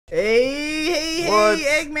Hey, What's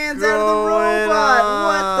Eggman's out of the robot. on?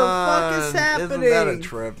 What the fuck is happening? Isn't that a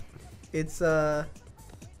trip? It's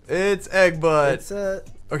Eggbutt. It's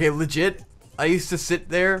Okay, legit. I used to sit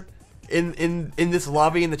there in this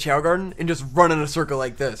lobby in the Chao Garden and just run in a circle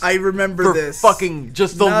like this. I remember for this. fucking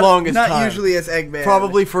just the longest time. Not usually as Eggman.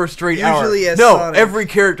 Probably for a straight hour. Usually as No, Sonic. every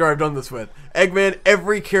character I've done this with. Eggman,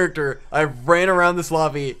 every character I've ran around this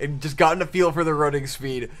lobby and just gotten a feel for their running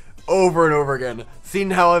speed over and over again.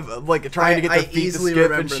 Seen how I've like trying to get their feet to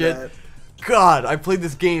skip and shit. That. God, I played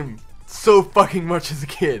this game so fucking much as a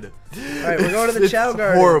kid. Alright, we're going to the Chao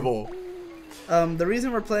Garden. Horrible. The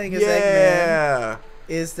reason we're playing as Eggman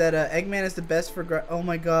is that Eggman is the best for oh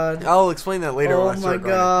my god. I'll explain that later. Oh when I my start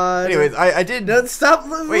god. Grinding. Anyways, I did. Stop.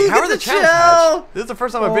 Wait, how are the Chows hatched? This is the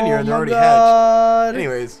first time I've been here and they're already hatched.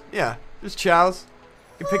 Anyways, yeah, there's Chows.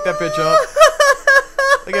 You can pick that bitch up.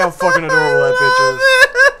 Look at how fucking adorable that bitch is.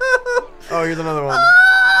 Oh, here's another one.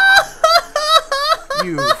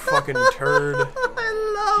 You fucking turd.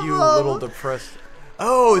 I love you little depressed.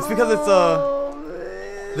 Oh, it's because it's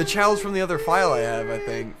the Chows from the other file I have, I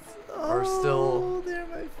think, are still they're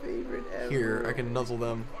my favorite ever. Here. I can nuzzle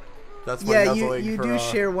them. That's my nuzzling. Yeah, you for, do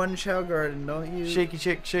share one Chao Garden, don't you? Shaky,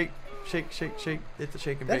 shake, shake, shake, shake, shake. It's a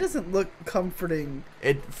shake and that bake. doesn't look comforting.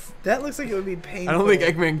 That looks like it would be painful. I don't think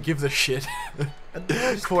Eggman gives a shit.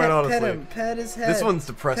 Quite honestly. Pet him. Pet his head. This one's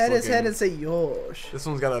depressed Pet his looking. head and say yosh. This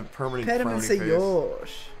one's got a permanent Pet him and say face.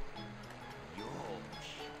 yosh.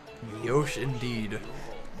 Yosh indeed.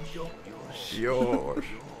 Yosh.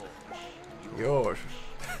 Yosh.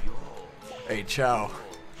 Hey, Chao.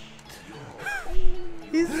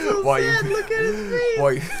 He's so why sad. You, look at his face.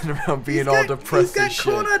 Why you around being all depressed and shit?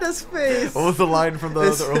 He's got corn on his face. What was the line from the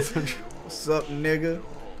other? What's up, nigga?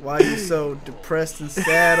 Why you so depressed and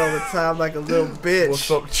sad all the time like a little bitch? What's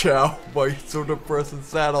up, Chao? Why you so depressed and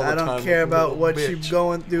sad all the time? I don't care about what bitch. you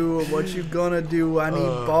going through or what you gonna do. I need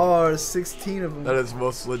bars, 16 of them. That is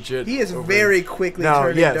most legit. He is very quickly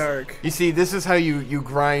turning dark. You see, this is how you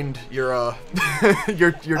grind your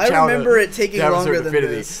your I Chao. I remember it taking longer than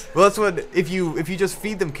this. Well, that's what if you just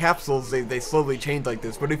feed them capsules, they slowly change like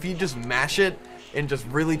this. But if you just mash it and just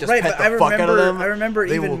really pet the fuck out of them, I remember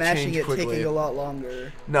they even will mashing it quickly. taking a lot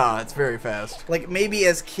longer. Nah, it's very fast. Like maybe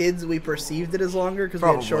as kids we perceived it as longer because we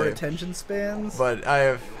had short attention spans. But I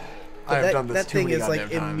have done this too many goddamn times. That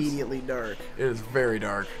thing is like immediately dark. It is very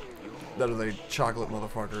dark. That is a chocolate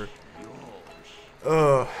motherfucker.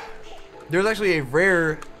 There's actually a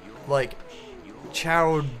rare, like,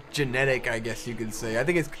 Chao genetic, I guess you could say. I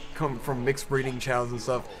think it's come from mixed breeding Chows and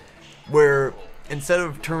stuff, where instead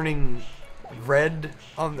of turning red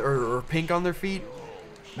on or pink on their feet,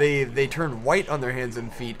 they turn white on their hands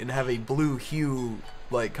and feet and have a blue hue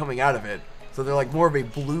like coming out of it. So they're like more of a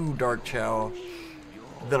blue dark Chao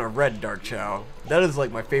than a red dark Chao. That is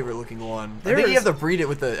like my favorite looking one. I think you have to breed it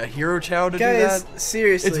with a hero Chao to do that. Guys,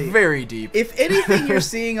 seriously. It's very deep. If anything you're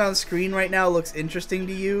seeing on screen right now looks interesting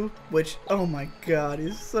to you, which, oh my god,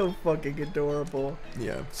 is so fucking adorable.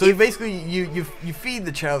 Yeah. So basically, you feed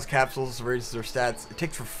the Chao's capsules to raise their stats. It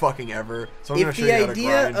takes for fucking ever. So I'm gonna show you how to grind. If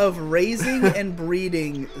the idea of raising and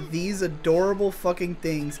breeding these adorable fucking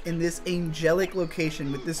things in this angelic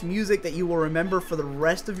location with this music that you will remember for the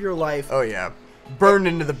rest of your life. Oh yeah. Burned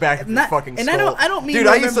into the back of your fucking skull. And I don't mean dude,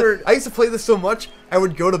 I used to play this so much, I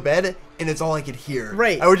would go to bed and it's all I could hear.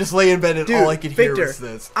 Right. I would just lay in bed and all I could hear was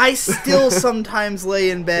this. I still sometimes lay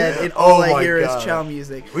in bed and all I hear is Chao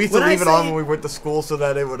music. We used to leave it on when we went to school so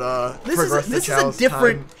that it would progress the Chao's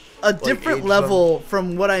time. A different level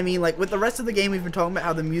from what I mean. Like with the rest of the game, we've been talking about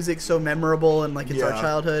how the music's so memorable and like it's our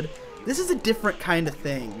childhood. This is a different kind of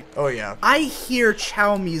thing. Oh yeah. I hear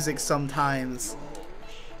Chao music sometimes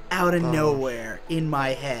out of nowhere in my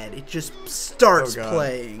head. It just starts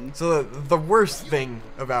playing. So the worst thing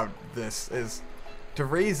about this is to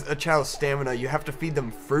raise a Chao's stamina, you have to feed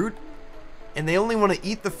them fruit, and they only want to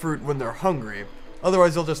eat the fruit when they're hungry.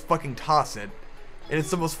 Otherwise, they'll just fucking toss it. And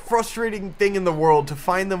it's the most frustrating thing in the world to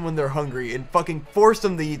find them when they're hungry and fucking force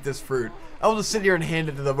them to eat this fruit. I'll just sit here and hand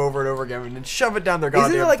it to them over and over again and then shove it down their goddamn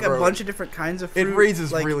throat. Isn't there like a bunch of different kinds of fruit? It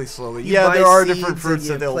raises really slowly. Yeah, there are different fruits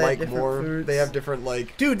that they'll like more. Fruits. They have different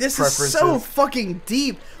like Dude, this is so fucking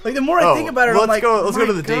deep. Like the more I think about it, I'm like, let's go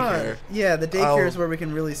to the daycare. Yeah, the daycare is where we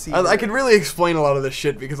can really see. I can really explain a lot of this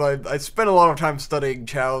shit because I spent a lot of time studying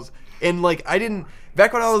Chaos. And like I didn't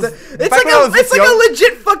Back when I was, It's like a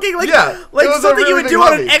legit fucking like Yeah, like it was a something you really would big do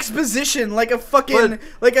on an hobby. exposition, like a fucking But-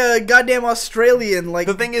 like a goddamn Australian like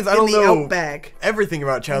The thing is, I in don't the know outback. everything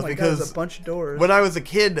about Chaos Oh my God, there's because a bunch of doors. when I was a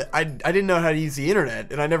kid, I didn't know how to use the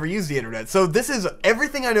internet, and I never used the internet. So this is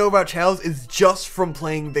everything I know about Chaos is just from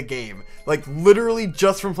playing the game. Like literally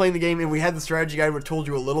just from playing the game, and we had the strategy guide which told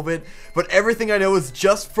you a little bit, but everything I know is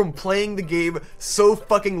just from playing the game so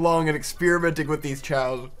fucking long and experimenting with these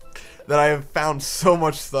Chaos that I have found so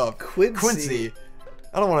much stuff. Quincy.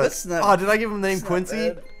 I don't want That's to. not- Oh, did I give him the name It's not Quincy?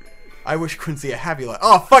 bad. I wish Quincy a happy life.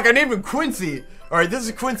 Oh fuck! I named him Quincy. All right, this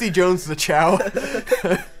is Quincy Jones the Chow.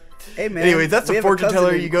 Hey man. Anyways, that's we a have fortune cousin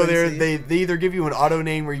teller. named You go there. Quincy. They either give you an auto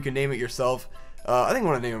name or you can name it yourself. I think I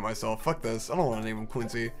want to name it myself. Fuck this. I don't want to name him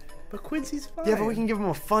Quincy. But Quincy's fine. Yeah, but we can give him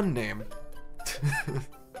a fun name.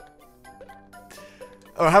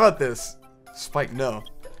 Oh, how about this? Spike, no.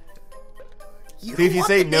 You See, if you want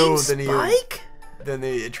say the no, name then you- Spike? Then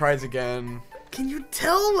it tries again. Can you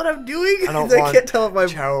tell what I'm doing? I don't I want can't tell if my.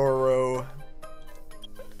 Chowro.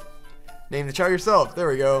 Name the Chow yourself. There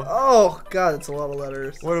we go. Oh God, it's a lot of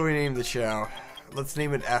letters. What do we name the Chow? Let's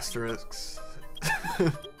name it Asterisks.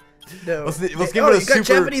 No. Let's give oh, it a you got super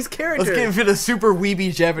Japanese character. Let's give it a super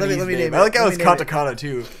weeby Japanese let me name. name I like it. how Let it's me name it. katakana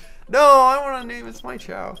too. No, I want to name it's my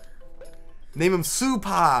Chow. Name him Supa.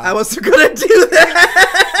 I was gonna do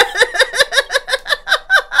that.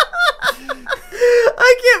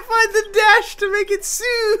 I can't find the dash to make it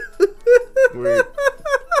Sue. Wait.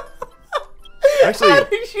 Actually, how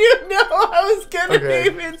did you know I was gonna Okay.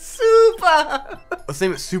 name it Supa? let's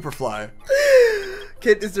name it Superfly.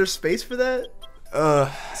 Is there space for that?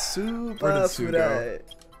 Supa Where did Sue go? Furai.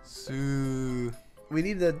 Su. We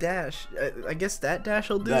need the dash. I guess that dash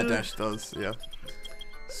will do. That dash does, yeah.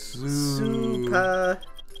 Supa.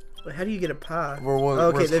 Wait, how do you get a pa?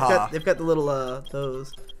 Where's Okay, ha? they've got the little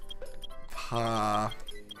those. Pa.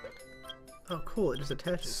 Oh, cool! It just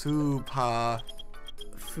attaches. Supa.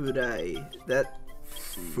 Furai. That.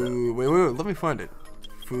 Fu. Wait, let me find it.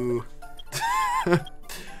 Fu.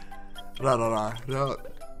 No.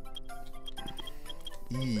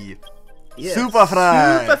 E. Yeah.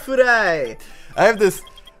 Superfry. Superfry. I have this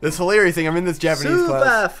hilarious thing. I'm in this Japanese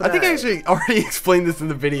class. I think I Superfry. actually already explained this in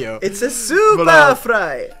the video. It's a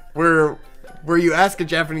Superfry. Where you ask a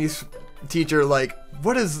Japanese teacher like,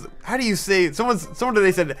 how do you say someone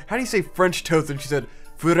today said, how do you say French toast, and she said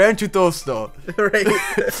French toasto. Right.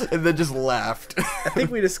 And then just laughed. I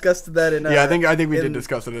think we discussed that in. Yeah, I think we did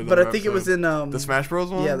discuss it in But another I think it was in the Smash Bros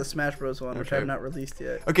one. Yeah, the Smash Bros one, which I Okay. have not released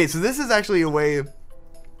yet. Okay, so this is actually a way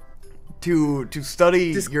to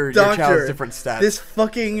study This your doctor, child's different stats. This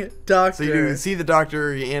fucking doctor. So you see the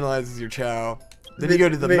doctor, he analyzes your chow. Then you go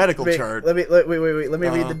to the medical chart. Wait. Let me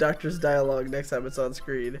read the doctor's dialogue next time it's on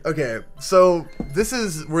screen. Okay, so this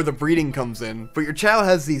is where the breeding comes in. But your chow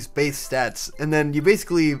has these base stats, and then you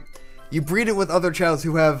breed it with other chows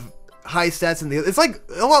who have high stats in the. It's like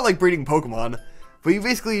a lot like breeding Pokemon, but you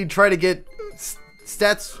basically try to get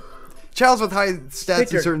stats. Chows with high stats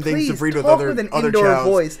Victor, and certain things to please breed with talk other with an other indoor chows.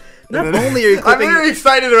 voice. Not And then- only are you I'm clipping, very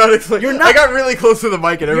excited about it. I got really close to the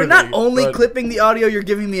mic and everything. you're not only but- clipping the audio. You're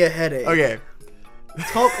giving me a headache. Okay.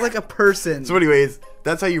 Talk like a person. So anyways,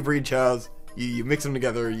 that's how you breed chows. You mix them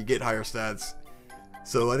together, you get higher stats.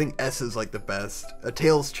 So I think S is like the best. A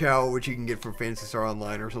Tails Chow, which you can get from Phantasy Star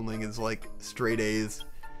Online or something, is like straight A's.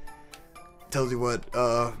 Tells you what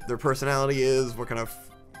their personality is, what kind of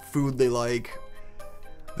food they like,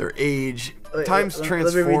 their age. Wait, Times let me read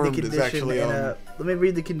the transformed is condition actually let me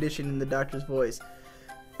read the condition in the doctor's voice.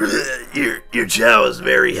 Your chow is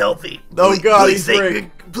very healthy. Oh God, please he's take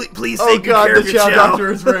Rick. please Oh take good God, care the of your Chow chow.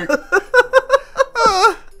 Doctor is Rick.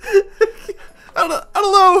 I don't know.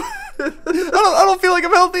 I don't feel like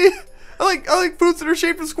I'm healthy. I like foods that are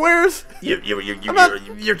shaped in squares. Your not- chow's I don't know what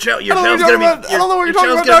gonna you're be. talking about. I don't know what you're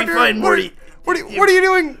talking about, Gonna be Doctor. fine, Morty. What are you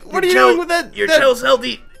doing? What are you doing with that? Your chow's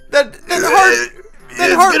healthy. That It's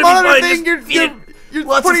heart gonna be monitor fine. thing. Just feed it You're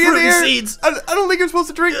lots of putting in fruit the and air. seeds. I don't think you're supposed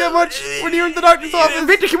to drink that much when you're in the doctor's office.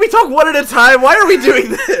 Victor, can we talk one at a time? Why are we doing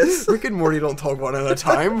this? Rick and Morty don't talk one at a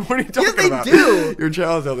time. What are you talking they about? do. Your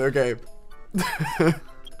child's healthy. Okay.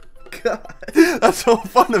 God. That's so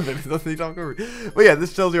fun of it. It doesn't talk over. But yeah,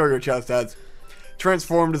 this tells you all your chow stats.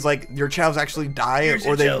 Transformed is like your chows actually die Here's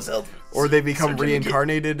or your chow's health they become certificate.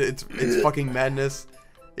 reincarnated. It's fucking madness.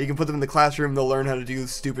 You can put them in the classroom. They'll learn how to do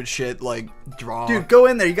stupid shit like draw. Dude, go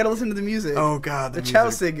in there. You gotta listen to the music. Oh God, the the Chao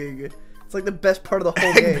music. singing. It's like the best part of the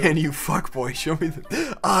whole Eggman, game. you fuckboy. Show me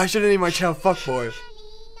the. I should have named my chow fuckboy.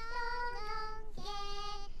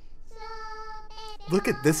 Look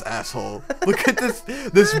at this asshole. Look at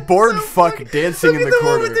this bored fuck dancing in the Look at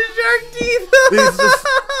corner. one with the shark teeth. He's just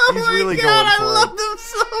He's really God, going for I love it. them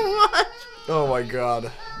so much. Oh my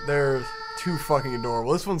god. They're too fucking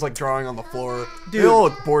adorable. This one's like drawing on the floor. Dude. They all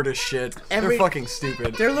look bored as shit. They're Every- fucking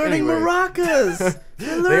stupid. They're learning Anyway. maracas.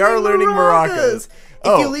 They are learning maracas.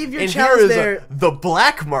 If you leave your and chows here is there, the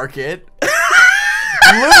black market.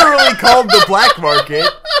 Literally called the black market.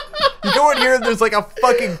 You go in here and there's like a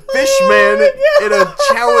fucking fish man in a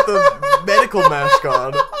chow with a medical mask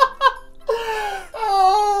on.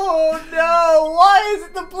 oh no! Why is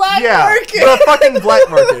it the black Yeah, market? the fucking black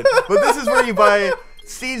market. But this is where you buy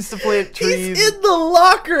seeds to plant trees. He's in the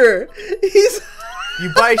locker. He's.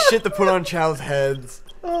 You buy shit to put on chow's heads.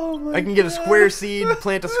 Oh my I can get a God. square seed,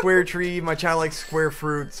 plant a square tree. My chow likes square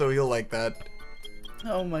fruit, so he'll like that.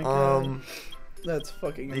 Oh my god. That's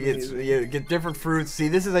fucking You amazing. get different fruits. See,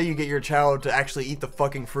 this is how you get your chow to actually eat the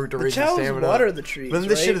fucking fruit to raise your chows stamina. water the trees, But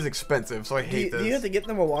this right? shit is expensive, so I Do hate you, this. do you have to get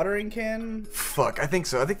them a watering can? Fuck, I think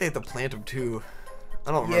so. I think they have to plant them too.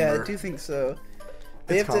 I don't Yeah, remember. I do think so.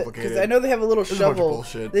 They It's have to, complicated. because I know they have a little It's a bunch of shovel.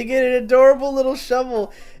 bullshit. They get an adorable little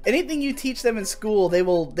shovel. Anything you teach them in school, they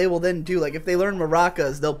will then do. Like if they learn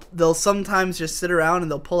maracas, they'll sometimes just sit around and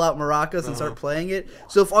they'll pull out maracas and start playing it.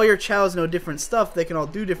 So if all your chows know different stuff, they can all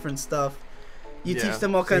do different stuff. You Yeah. teach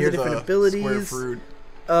them all So kinds of here's different a abilities. Square fruit.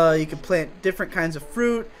 You can plant different kinds of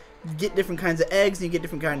fruit, get different kinds of eggs, and you get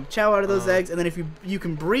different kind of chow out of those eggs. And then if you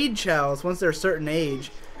can breed chows once they're a certain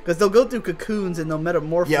age, because they'll go through cocoons and they'll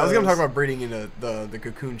metamorphose. Yeah, I was gonna talk about breeding into the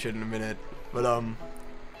cocoon shit in a minute, but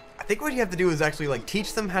I think what you have to do is actually like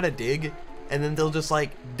teach them how to dig, and then they'll just like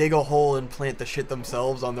dig a hole and plant the shit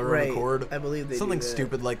themselves on their Right, own accord. I believe they do something that.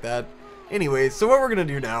 stupid like that. Anyways, so what we're gonna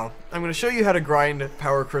do now, I'm gonna show you how to grind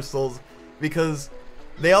power crystals because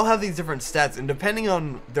they all have these different stats, and depending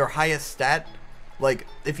on their highest stat, like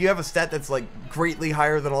if you have a stat that's like greatly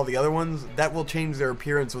higher than all the other ones, that will change their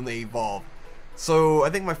appearance when they evolve. So I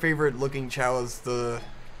think my favorite looking chow is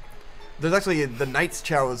there's actually the Knight's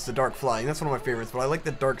chow is the dark flying. That's one of my favorites, but I like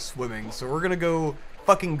the dark swimming. So we're gonna go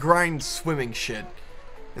fucking grind swimming shit.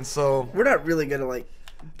 And so We're not really gonna like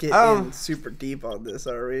get in super deep on this,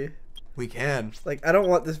 are we? we can. Like I don't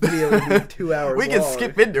want this video to be 2 hours. We can long.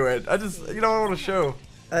 skip into it. I just I want to show.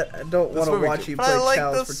 I don't want to swimming watch ch- you but play I like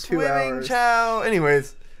chows the for 2 swimming hours. chow.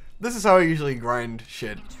 Anyways, this is how I usually grind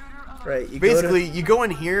shit. Right. You Basically, you go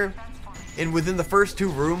in here, and within the first 2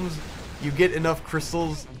 rooms, you get enough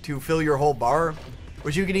crystals to fill your whole bar,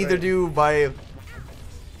 which you can either Right. do by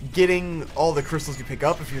getting all the crystals you pick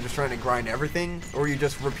up if you're just trying to grind everything, or you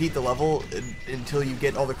just repeat the level until you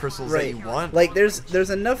get all the crystals that you want. Like there's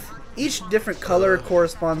enough. Each different color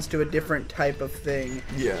corresponds to a different type of thing.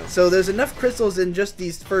 Yeah. So there's enough crystals in just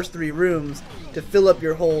these first 3 rooms to fill up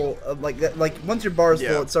your whole like that. Like once your bar is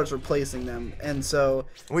Yeah. full, it starts replacing them. And so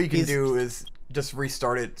What you can these- do is just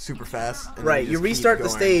restart it super fast. And then Right, you just keep restart the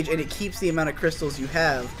going. stage and it keeps the amount of crystals you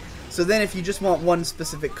have. So then if you just want one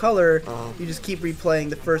specific color, you just keep replaying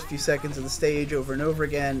the first few seconds of the stage over and over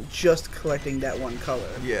again, just collecting that one color.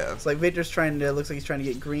 Yeah. It's like Victor's looks like he's trying to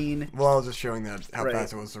get green. Well, I was just showing that how Right.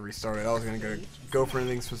 fast it was to restart it. I was gonna go for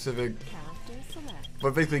anything specific,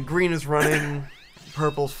 but basically, green is running,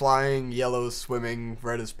 purple's flying, yellow's swimming,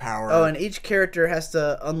 red is power. Oh, and each character has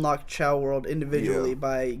to unlock Chao World individually Yeah.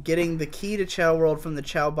 by getting the key to Chao World from the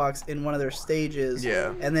Chao box in one of their stages,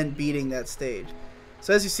 Yeah. and then beating that stage.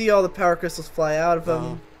 So as you see all the power crystals fly out of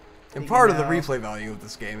them, And you part of can the now- replay value of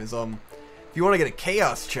this game is if you want to get a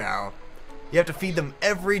chaos chow, you have to feed them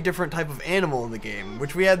every different type of animal in the game,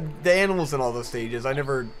 which we had the animals in all those stages. I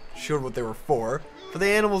never showed what they were for, but the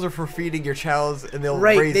animals are for feeding your chows, and they'll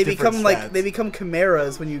right, raise they different become stats. they become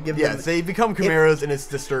chimeras when you give them. Yes, they become chimeras, and it's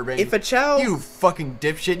disturbing. If a Chao, You fucking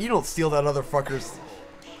dipshit, you don't steal that other fucker's...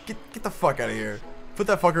 Get the fuck out of here. Put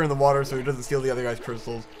that fucker in the water so he doesn't steal the other guy's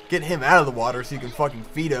crystals. Get him out of the water so you can fucking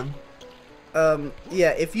feed him. yeah,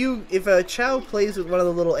 if a Chao plays with one of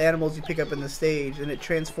the little animals you pick up in the stage and it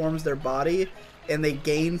transforms their body and they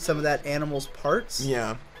gain some of that animal's parts.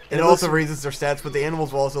 Yeah. And It also listen- raises their stats, but the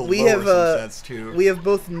animals will also We lower have some stats too. we have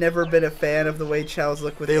both never been a fan of the way Chows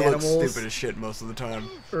look with They animals. look stupid as shit most of the time.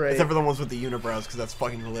 Right. Except for the ones with the unibrows, because that's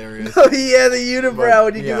fucking hilarious. Oh yeah, the unibrow But,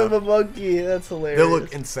 when you yeah. give him a monkey. That's hilarious. They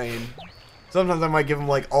look insane. Sometimes I might give them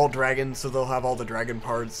like all dragons, so they'll have all the dragon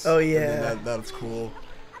parts. Oh, and yeah. then that's cool.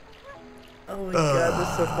 Oh my god,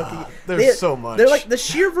 they're so fucking. There's so much. They're like the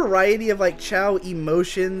sheer variety of like Chao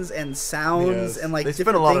emotions and sounds Yes. and like They spend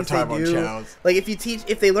different a lot of things time they on do. Chaos. Like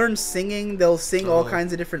if they learn singing, they'll sing all Uh-huh.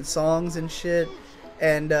 kinds of different songs and shit.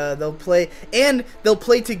 And they'll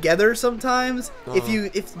play together sometimes.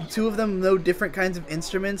 If 2 of them know different kinds of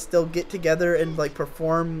instruments, they'll get together and like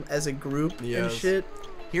perform as a group and Yes. shit.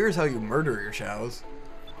 Here's how you murder your chows.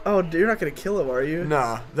 Oh, you're not gonna kill him, are you?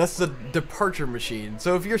 Nah, that's the departure machine.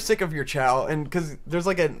 So if you're sick of your Chao, and because there's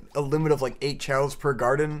like a limit of like 8 Chaos per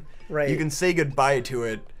garden, Right. you can say goodbye to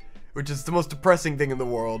it, which is the most depressing thing in the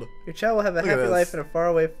world. Your Chao will have a Look at happy this. life in a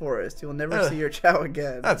faraway forest. You will never see your Chao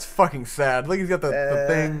again. That's fucking sad. Look, he's got the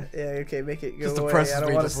thing. Yeah, okay, make it go Just away. depresses I don't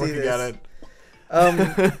me want to just see looking this.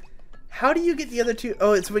 at it. How do you get the other two?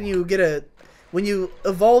 Oh, it's when you get when you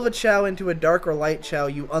evolve a Chao into a dark or light Chao,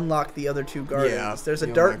 you unlock the other 2 gardens. Yeah, There's a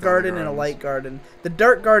you dark unlock the other garden and a gardens. light garden. The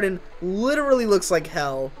dark garden literally looks like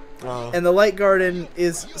hell. Uh, And the light garden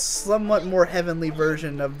is somewhat more heavenly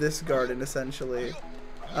version of this garden, essentially.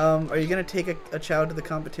 Are you gonna take a Chao to the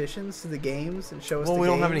competitions, to the games, and show us? well, the we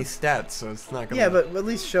don't have any games? stats, so it's not gonna. Yeah, but at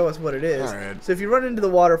least show us what it is. Alright. So if you run into the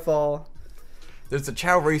waterfall, there's the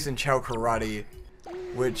Chao race and Chao karate,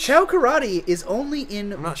 which Chao karate is only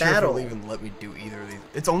in I'm not sure if battle. it'll even let me do either of these.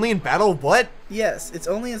 It's only in battle. What? Yes, it's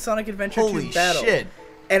only in Sonic Adventure Holy 2 battle. shit!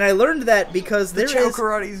 And I learned that because The Chao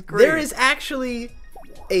karate's great. there is actually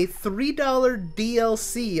a $3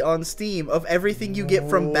 DLC on Steam of everything you get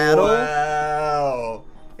from battle. Wow.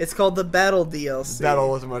 It's called the Battle DLC. Battle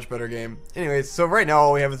was a much better game. Anyways, so right now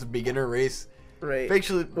all we have is a beginner race. Right.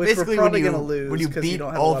 Basically, Which basically we're probably when you gonna lose when you 'cause beat you don't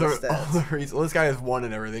have a all lot of the stats. races, well, this guy has 1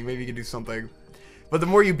 and everything. Maybe you can do something. But the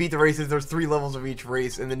more you beat the races, there's 3 levels of each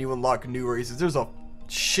race, and then you unlock new races. There's a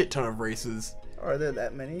shit ton of races. Are there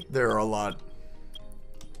that many? There are a lot.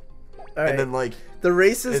 All right. And then like the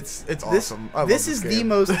races. it's this, awesome. I love this this is the game.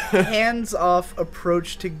 most hands-off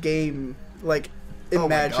approach to game like Oh my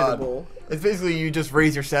God. imaginable. It's basically you just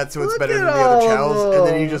raise your stats so it's Look better at than the other all Chaos, and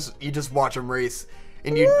then you those. just watch them race,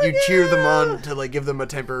 and you cheer them on to like give them a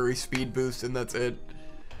temporary speed boost, and that's it.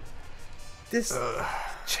 This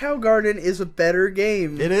Chao Garden is a better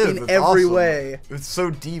game It is in it's every awesome. way. It's so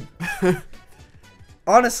deep.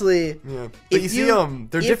 Honestly, Yeah, but If you see, you-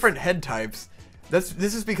 they're if- different head types. This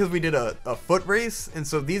is because we did a foot race, and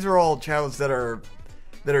so these are all Chaos that are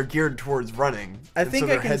geared towards running. I and think so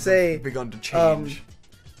their I can heads say, have begun to change.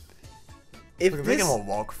 if Look, they this can all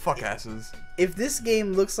walk. Fuck asses. if this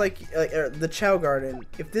game looks like the Chao Garden,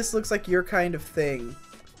 if this looks like your kind of thing,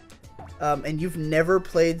 and you've never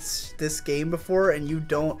played this game before and you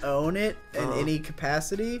don't own it in any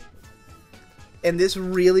capacity, and this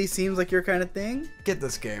really seems like your kind of thing, Get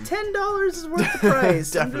this game. $10 is worth the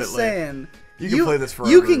price. I'm just Definitely. saying. You can play this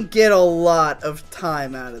forever. You can get a lot of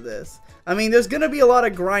time out of this. I mean, there's gonna be a lot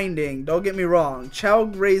of grinding. Don't get me wrong. Chao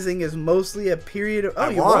raising is mostly a period of. Oh,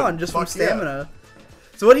 you won just from Fuck yeah. stamina.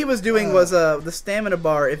 So what he was doing was the stamina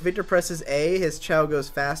bar. If Victor presses A, his Chao goes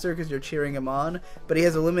faster because you're cheering him on. But he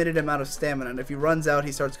has a limited amount of stamina, and if he runs out,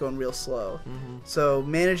 he starts going real slow. So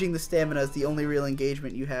managing the stamina is the only real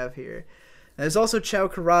engagement you have here. And there's also Chao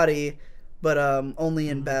Karate, but only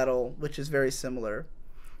in battle, which is very similar.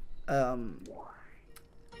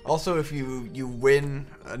 Also, if you win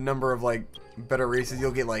a number of like better races,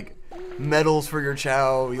 you'll get like medals for your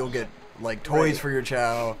Chao. You'll get like toys Right. for your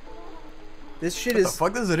Chao. This shit What the is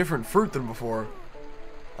fuck? This is a different fruit than before.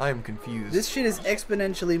 I am confused. This shit is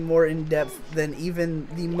exponentially more in-depth than even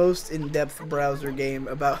the most in-depth browser game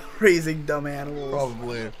about raising dumb animals.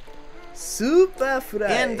 Probably. Super fry.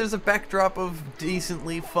 And there's a backdrop of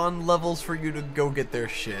decently fun levels for you to go get their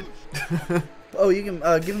shit. Oh, you can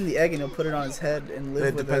give him the egg and he'll put it on his head and live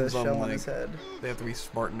It with a depends on, shell on like, his head. They have to be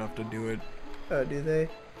smart enough to do it. Oh, do they?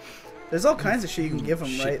 There's all kinds of shit you can give them,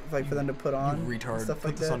 Shit. right? Like for them to put on. You retard. Stuff Put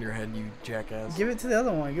like this that. on your head, you jackass. Give it to the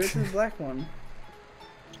other one. Give it to the black one.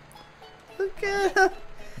 Look at him.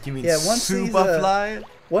 You mean Yeah, once these, Superfly?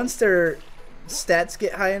 Once their stats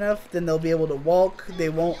get high enough, then they'll be able to walk. They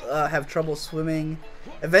won't have trouble swimming.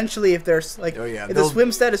 Eventually, if they're like, Oh, yeah, if the they'll-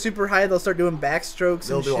 swim stat is super high, they'll start doing backstrokes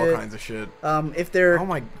They'll and do shit. all kinds of shit. If they're Oh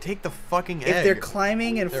my, take the fucking egg. if they're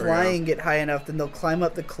climbing and There we go. flying get high enough, then they'll climb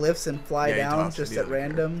up the cliffs and fly Yeah, he down tossed it, just he at doesn't care.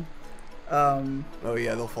 random. Oh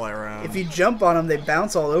yeah, they'll fly around. If you jump on them, they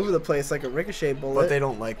bounce all over the place like a ricochet bullet. But they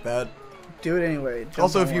don't like that. Do it anyway. Jump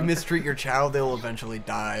Also, on if you one. mistreat your Chao, they'll eventually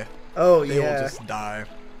die. Oh They yeah. will just die.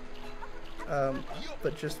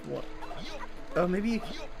 But just one. Oh, maybe.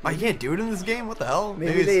 Oh, you can't do it in this game? What the hell?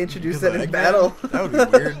 Maybe it's they introduced because that of in Eggman? battle. That would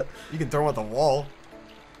be weird. You can throw him at the wall.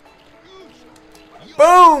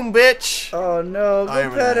 Boom, bitch! Oh no! I Go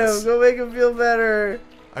am an pet ass. him. Go make him feel better.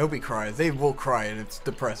 I hope he cries. They will cry, and it's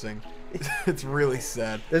depressing. It's really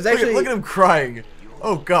sad. There's Look at- actually- look at him crying.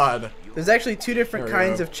 Oh god. There's actually two different There we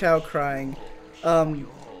kinds go. of Chao crying. When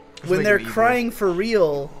make they're it easier. crying for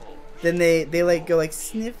real, then they like go like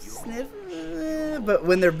sniff sniff. But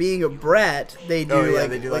when they're being a brat, they do Oh, yeah, like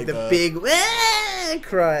they do like like the the- big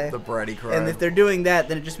cry. The bratty cry. And if they're doing that,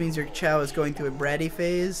 then it just means your Chao is going through a bratty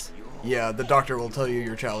phase. Yeah, the doctor will tell you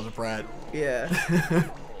your Chao is a brat. Yeah.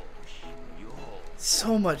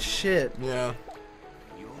 So much shit. Yeah.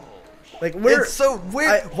 Like we're It's so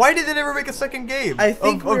weird. Why did they never make a second game? I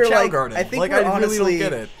think of we're Chao like Garden? I think like we're I honestly really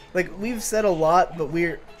don't get it. like we've said a lot, but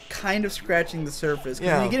we're kind of scratching the surface. 'Cause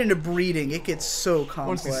Yeah. when you get into breeding, it gets so Once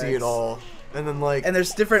complex. you see it all, and then like And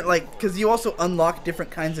there's different, like, because you also unlock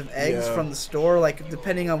different kinds of eggs Yeah. from the store. Like,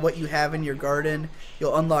 depending on what you have in your garden,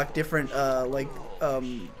 you'll unlock different,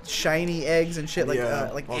 shiny eggs and shit, like Yeah,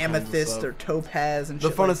 all kinds of amethyst stuff. or topaz and the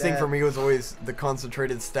shit. funnest like thing that. for me was always the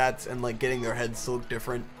concentrated stats and like getting their heads to look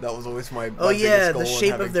different. That was always my Oh biggest yeah, goal the in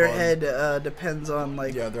shape having of their fun. head depends on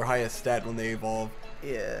like Yeah, their highest stat when they evolve,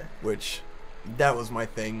 yeah. which that was my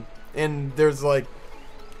thing. And there's like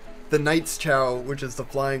the Knight's Chao, which is the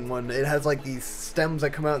flying one. It has like these stems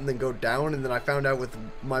that come out and then go down. And then I found out with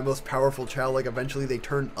my most powerful Chao, like eventually they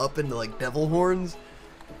turn up into like devil horns.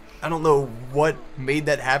 I don't know what made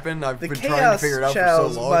that happen. I've The been trying to Chaos figure it out Chows,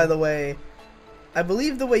 for so long. by the way, I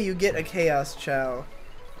believe the way you get a Chaos Chao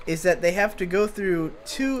is that they have to go through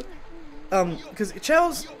two, because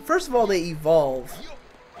Chows, first of all, they evolve.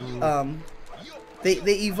 They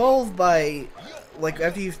evolve by, like,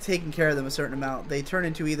 after you've taken care of them a certain amount, they turn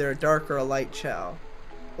into either a dark or a light Chao,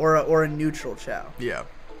 or a neutral Chao. Yeah.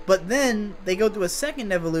 But then they go through a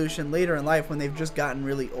second evolution later in life when they've just gotten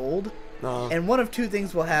really old. And one of two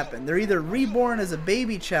things will happen. They're either reborn as a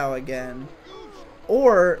baby Chao again,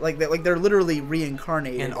 or they're literally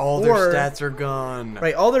reincarnated. And all their stats are gone.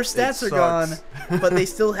 Right, all their stats are gone, sucks. but they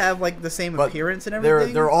still have like the same But appearance and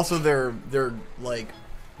everything. They're also their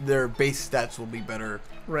base stats will be better.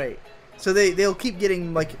 Right. So they'll keep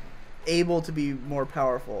getting like able to be more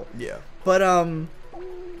powerful. Yeah.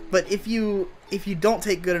 But if you don't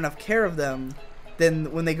take good enough care of them,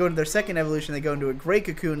 then when they go into their second evolution, they go into a gray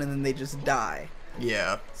cocoon and then they just die.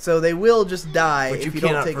 Yeah. So they will just die But if you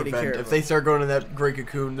cannot don't take any prevent. care If of they them. start going to that gray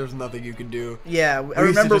cocoon, there's nothing you can do. Yeah, I We used to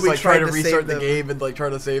remember just, we like, tried try to to restart save the them. game and like try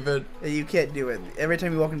to save it. You can't do it. Every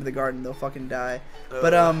time you walk into the garden, they'll fucking die.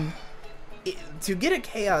 But to get a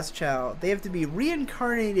Chaos Chao, they have to be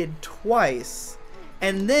reincarnated twice,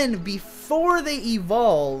 and then before they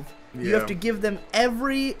evolve, you have to give them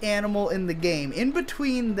every animal in the game. In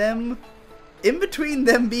between them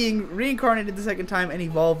being reincarnated the second time and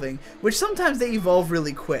evolving, which sometimes they evolve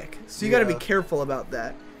really quick, so you got to be careful about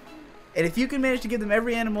that. And if you can manage to give them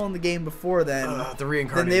every animal in the game before then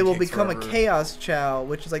they will become a Chaos Chao,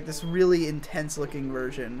 which is like this really intense looking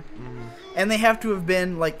version. And they have to have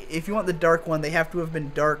been, like, if you want the dark one, they have to have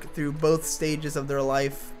been dark through both stages of their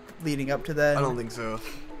life leading up to that. I don't think so.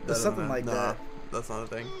 Something like that. That's not a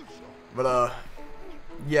thing. But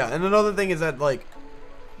yeah. And another thing is that like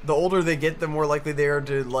the older they get, the more likely they are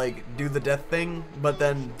to like do the death thing. But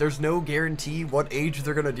then there's no guarantee what age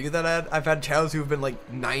they're gonna do that at. I've had Chows who've been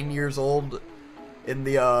like 9 years old in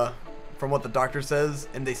the from what the doctor says,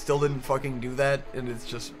 and they still didn't fucking do that, and it's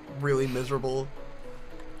just really miserable.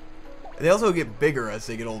 They also get bigger as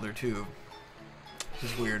they get older too,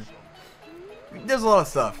 which is weird. There's a lot of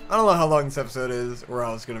stuff. I don't know how long this episode is or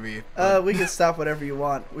how it's gonna be. We can stop whatever you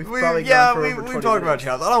want. We've probably gone for over 20 we've talked about minutes.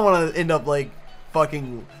 Chows. I don't want to end up like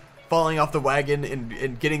fucking falling off the wagon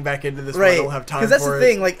and getting back into this when I don't have time for it. Because that's the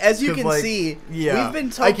thing. Like, as you can like, see, yeah, we've been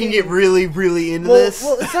talking. I can get really, really into this.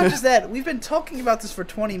 Well, it's not just that. We've been talking about this for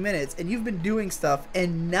 20 minutes, and you've been doing stuff,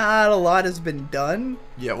 and not a lot has been done.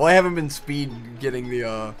 Yeah, well, I haven't been speed getting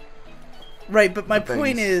the Right, but my the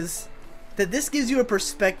point things. is that this gives you a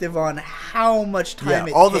perspective on how much time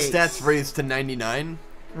it all the takes. stats raised to 99,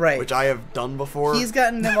 Right. which I have done before. He's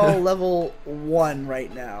gotten them all level 1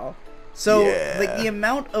 right now. So, Yeah. like, the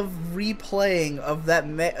amount of replaying of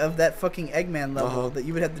that fucking Eggman level that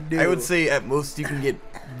you would have to do. I would say at most you can get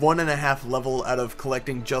 1.5 level out of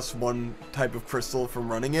collecting just one type of crystal from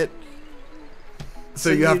running it. So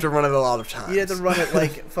you have to run it a lot of times. You have to run it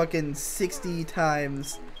like fucking 60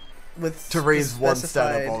 times with to raise one stat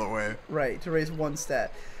specified- up all the way. Right, to raise one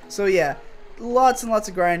stat. So yeah, lots and lots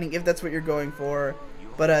of grinding if that's what you're going for.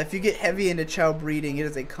 But if you get heavy into Chao breeding, it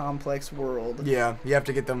is a complex world. Yeah, you have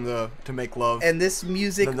to get them to make love. And this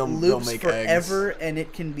music Then they'll loops make forever, and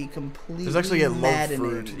it can be completely There's actually a love maddening.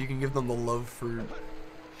 fruit. You can give them the love fruit.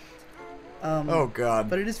 Oh Oh god.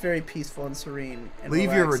 But it is very peaceful and serene and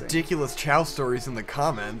Leave your relaxing. ridiculous Chao stories in the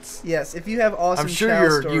comments. Yes, if you have awesome I'm sure Chao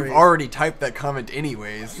you've stories. already typed that comment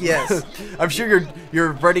anyways. Yes. I'm sure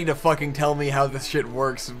you're ready to fucking tell me how this shit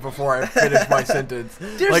works before I finish my sentence.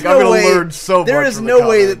 There's like no I'm gonna way, learn so there much. is from no the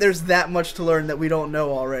way that comments. there's that much to learn that we don't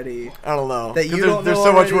know already. I don't know. that you 'Cause don't there's know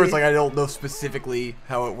so much already. words like I don't know specifically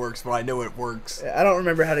how it works, but I know it works. I don't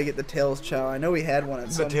remember how to get the Tails Chao. I know we had one at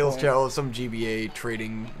The some Tails point. Chao is some GBA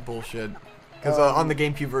trading bullshit. Because on the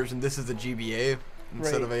GameCube version, this is a GBA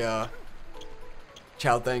instead Right. of a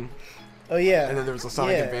Chao thing. Oh yeah. And then there was a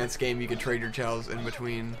Sonic Yeah. Advance game you could trade your Chows in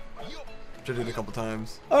between, which I did a couple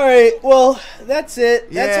times. Alright, well, that's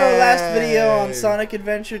it. That's our last video on Yay. Sonic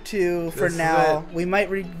Adventure 2 for This is now. it. We might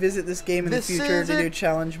revisit this game in This the future is to do it.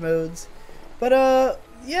 challenge modes. But,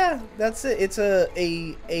 yeah, that's it. It's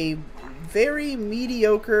a very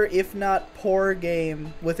mediocre, if not poor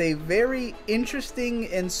game with a very interesting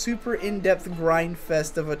and super in-depth grind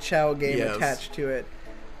fest of a Chao game Yes. attached to it.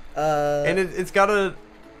 And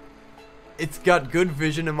it's got good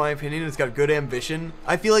vision in my opinion. It's got good ambition.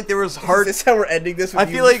 I feel like there was hard. Is this how we're ending this? With I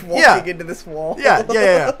you feel like- walking yeah. into this wall.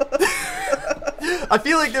 Yeah. I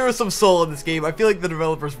feel like there was some soul in this game. I feel like the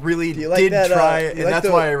developers really you like did that, try, you and like that's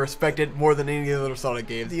the- why I respect it more than any of the other Sonic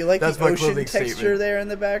games. Do you like that's the my ocean clothing texture statement. there in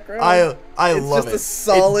the background? I love it. It's just a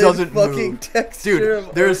solid it doesn't fucking move. texture. Dude,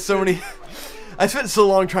 of there's so ocean. many. I spent so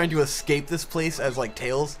long trying to escape this place as like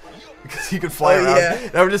Tails, because you could fly Oh, around. yeah.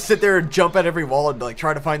 And I would just sit there and jump at every wall and like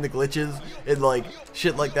try to find the glitches and like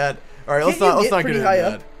shit like that. All right, let's Can't not you get pretty into high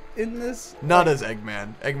that. up in this? Not Like, as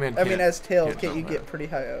Eggman. Eggman. I mean, can't- as Tails, can't jump you that. get pretty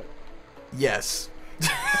high up? Yes. All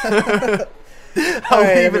I'll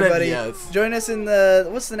right, leave it at everybody. yes. Join us in the.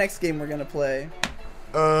 What's the next game we're gonna play?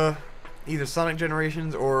 Either Sonic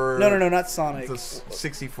Generations or No, not Sonic. the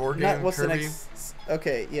 64 game. Not what's Kirby. the next?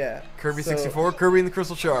 Okay, yeah. Kirby So- 64. Kirby and the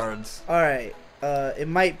Crystal Shards. All right. It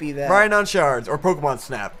might be that, Ryan on Shards or Pokemon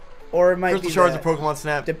Snap. or it might Crystal be Shards that, or Pokemon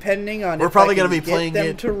Snap. depending on. We're if probably I can gonna be get playing them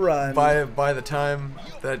it to run. by the time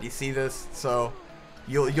that you see this, so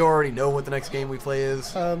you already know what the next game we play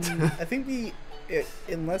is. I think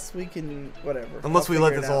unless we can whatever. Unless I'll we let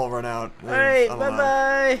figure it this out. all run out. All right. I don't know. Bye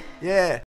bye. Yeah.